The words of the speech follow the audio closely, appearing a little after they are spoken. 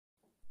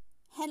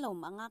Hello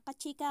mga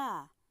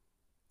kachika!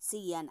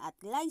 Xian at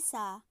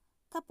Glaiza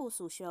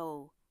Kapuso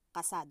Show.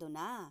 Kasado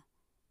na.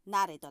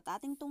 Narito at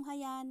ating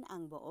tunghayan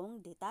ang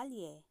buong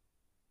detalye.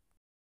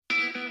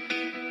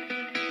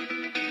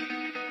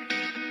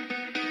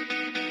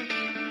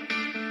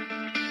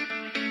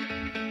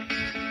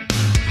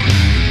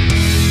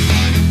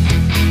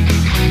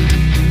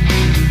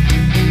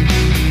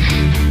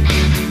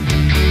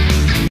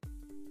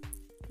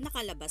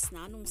 Nakalabas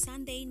na nung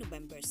Sunday,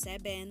 November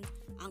 7,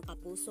 ang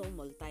Kapuso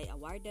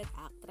multi-awarded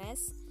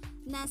actress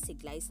na si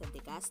Glaiza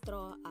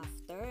Castro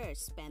after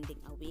spending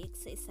a week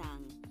sa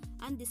isang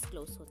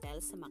undisclosed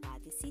hotel sa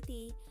Makati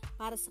City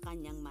para sa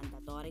kanyang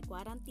mandatory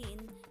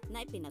quarantine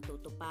na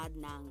ipinatutupad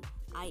ng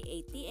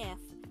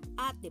IATF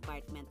at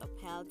Department of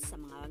Health sa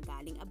mga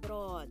galing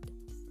abroad.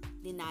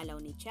 Dinalaw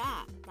ni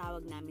Cha,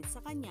 tawag namin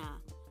sa kanya,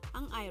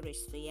 ang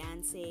Irish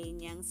fiancé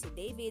niyang si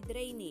David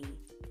Rainey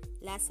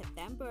last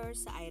September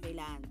sa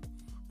Ireland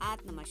at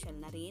namasyal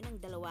na rin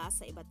ang dalawa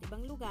sa iba't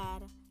ibang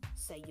lugar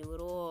sa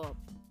Europe.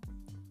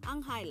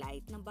 Ang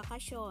highlight ng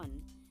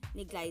bakasyon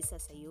ni Glaiza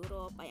sa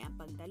Europe ay ang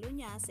pagdalo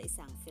niya sa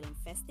isang film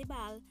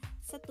festival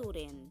sa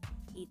Turin,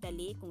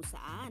 Italy, kung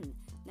saan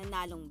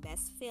nanalong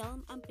best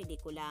film ang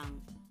pelikulang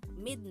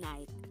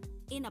Midnight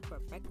in a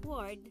Perfect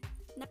World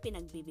na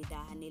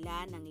pinagbibidahan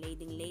nila ng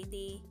Leading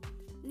Lady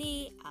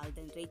ni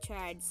Alden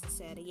Richards sa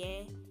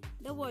serye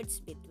The Words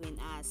Between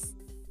Us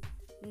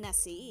na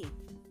si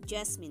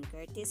Jasmine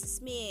Curtis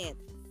Smith.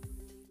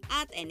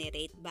 At any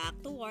rate, back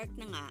to work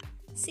na nga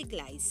si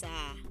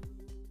Glaiza.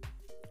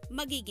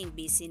 Magiging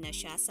busy na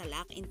siya sa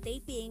lock-in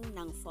taping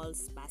ng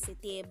False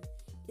Positive,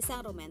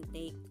 isang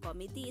romantic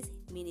comedy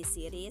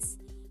miniseries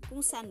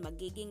kung saan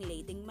magiging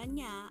leading man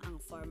niya ang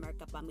former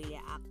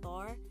kapamilya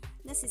actor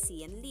na si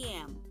Xian.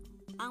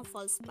 Ang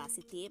False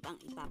Positive ang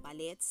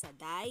ipapalit sa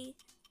Die,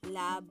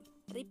 Love,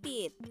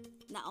 Repeat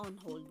na on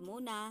hold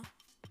muna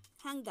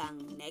hanggang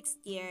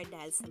next year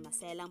dahil sa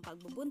maselang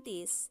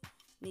pagbubuntis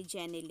ni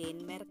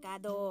Jenilyn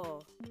Mercado.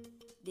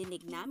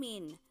 Dinig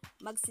namin,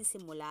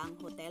 magsisimula ang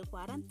hotel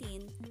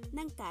quarantine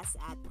ng cast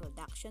at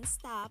production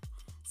staff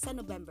sa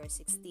November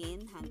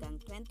 16 hanggang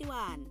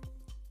 21.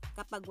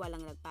 Kapag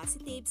walang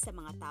nag-positive sa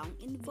mga taong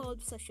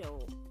involved sa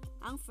show,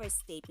 ang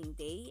first taping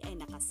day ay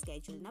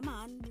nakaschedule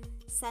naman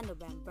sa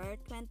November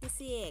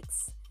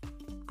 26.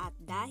 At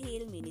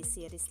dahil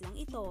miniseries lang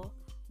ito,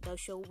 the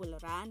show will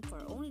run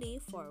for only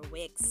 4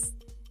 weeks.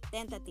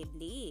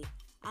 Tentatively,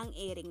 ang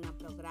airing ng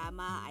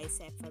programa ay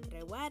sa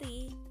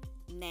February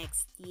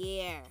next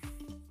year.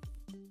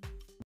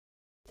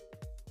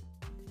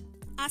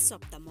 As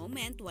of the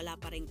moment, wala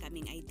pa rin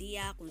kaming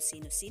idea kung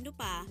sino-sino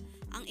pa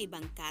ang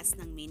ibang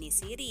cast ng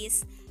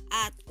miniseries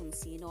at kung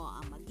sino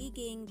ang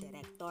magiging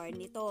director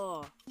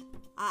nito.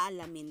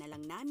 Aalamin na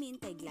lang namin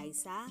kay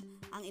Glaiza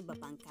ang iba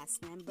pang cast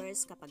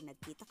members kapag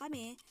nagkita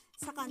kami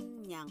sa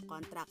kanyang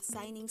contract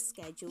signing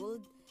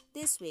scheduled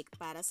this week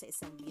para sa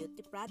isang beauty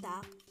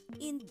product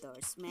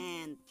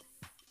endorsement.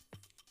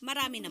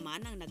 Marami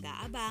naman ang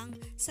nag-aabang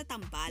sa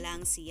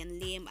tampalang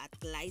Xian at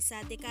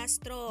Glaiza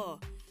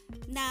Castro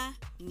na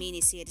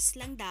miniseries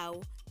lang daw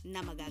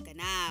na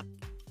magaganap.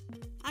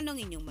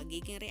 Anong inyong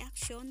magiging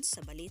reaksyon sa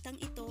balitang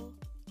ito?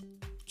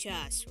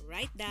 Just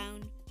write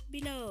down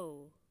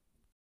below.